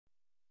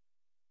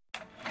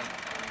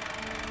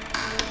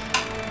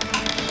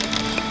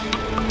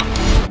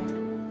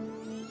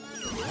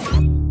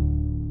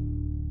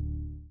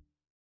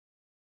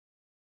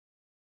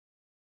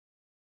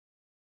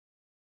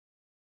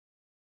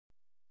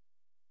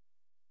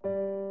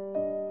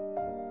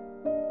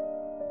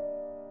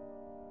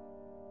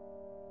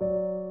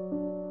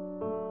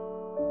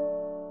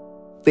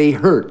They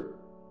hurt.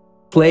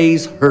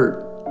 Plays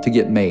hurt to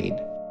get made.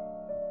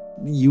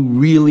 You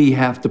really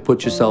have to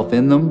put yourself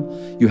in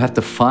them. You have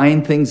to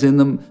find things in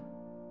them.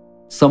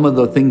 Some of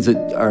the things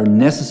that are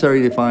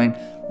necessary to find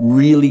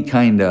really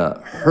kind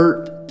of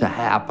hurt to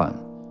happen.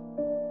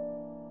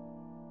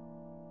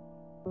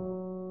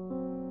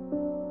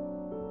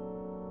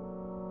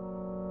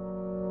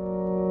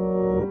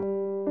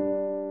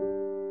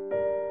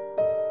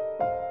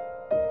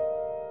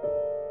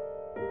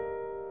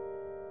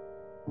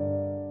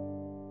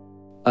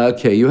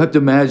 Okay, you have to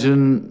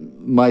imagine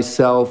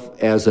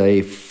myself as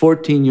a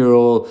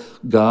 14-year-old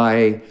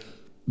guy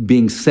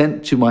being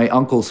sent to my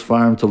uncle's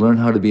farm to learn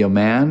how to be a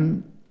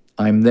man.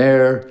 I'm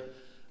there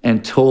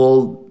and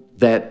told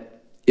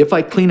that if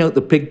I clean out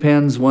the pig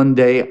pens one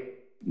day,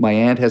 my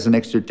aunt has an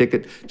extra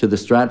ticket to the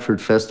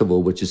Stratford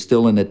Festival, which is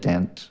still in a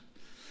tent.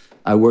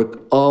 I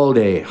work all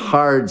day,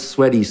 hard,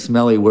 sweaty,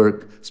 smelly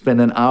work,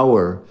 spend an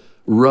hour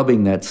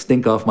rubbing that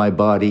stink off my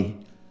body,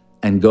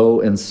 and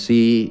go and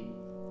see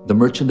The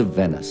Merchant of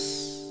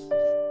Venice.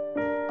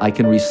 I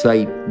can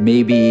recite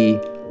maybe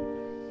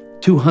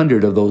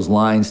 200 of those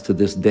lines to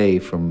this day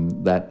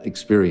from that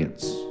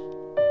experience.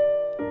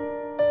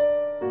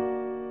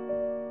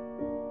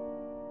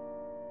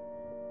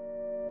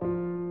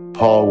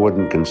 Paul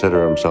wouldn't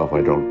consider himself,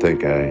 I don't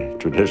think, a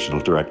traditional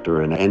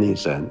director in any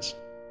sense.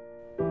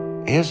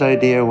 His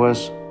idea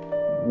was,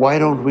 why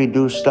don't we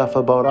do stuff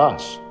about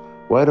us?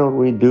 Why don't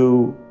we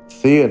do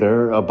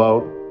theater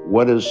about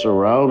what is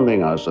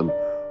surrounding us and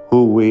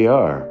who we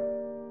are?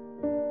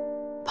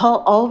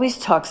 Paul always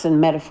talks in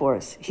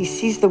metaphors. He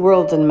sees the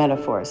world in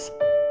metaphors.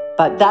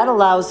 But that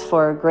allows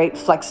for great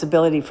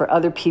flexibility for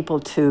other people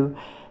to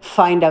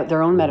find out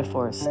their own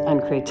metaphors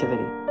and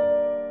creativity.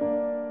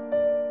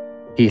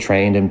 He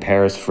trained in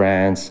Paris,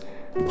 France,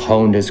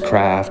 honed his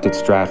craft at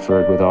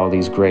Stratford with all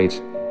these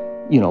great,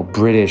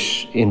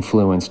 British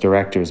influenced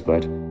directors,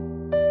 but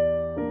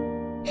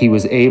he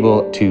was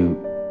able to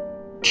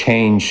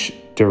change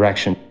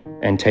direction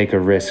and take a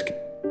risk.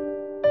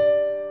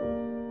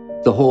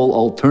 The whole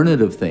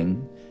alternative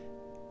thing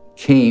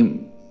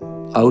came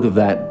out of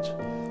that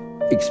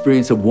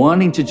experience of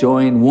wanting to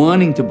join,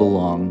 wanting to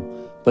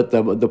belong, but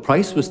the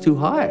price was too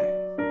high.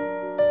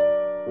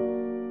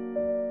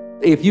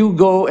 If you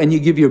go and you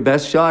give your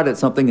best shot at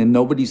something and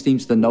nobody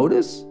seems to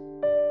notice,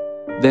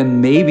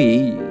 then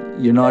maybe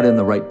you're not in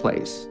the right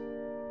place.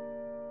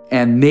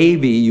 And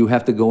maybe you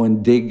have to go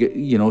and dig,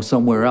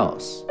 somewhere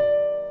else.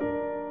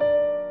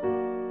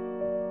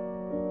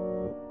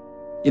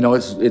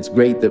 It's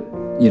great that,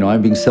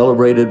 I'm being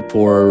celebrated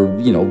for,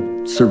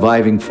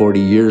 surviving 40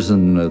 years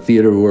in the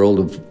theater world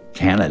of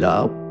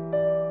Canada.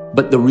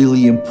 But the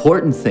really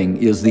important thing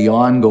is the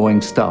ongoing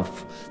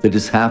stuff that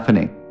is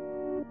happening.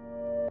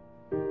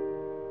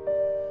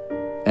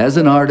 As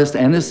an artist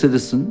and a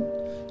citizen,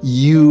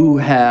 you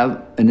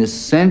have an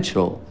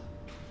essential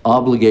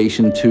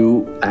obligation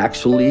to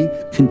actually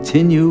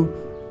continue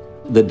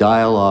the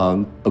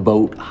dialogue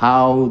about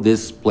how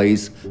this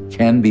place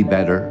can be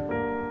better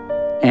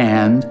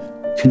and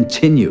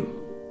continue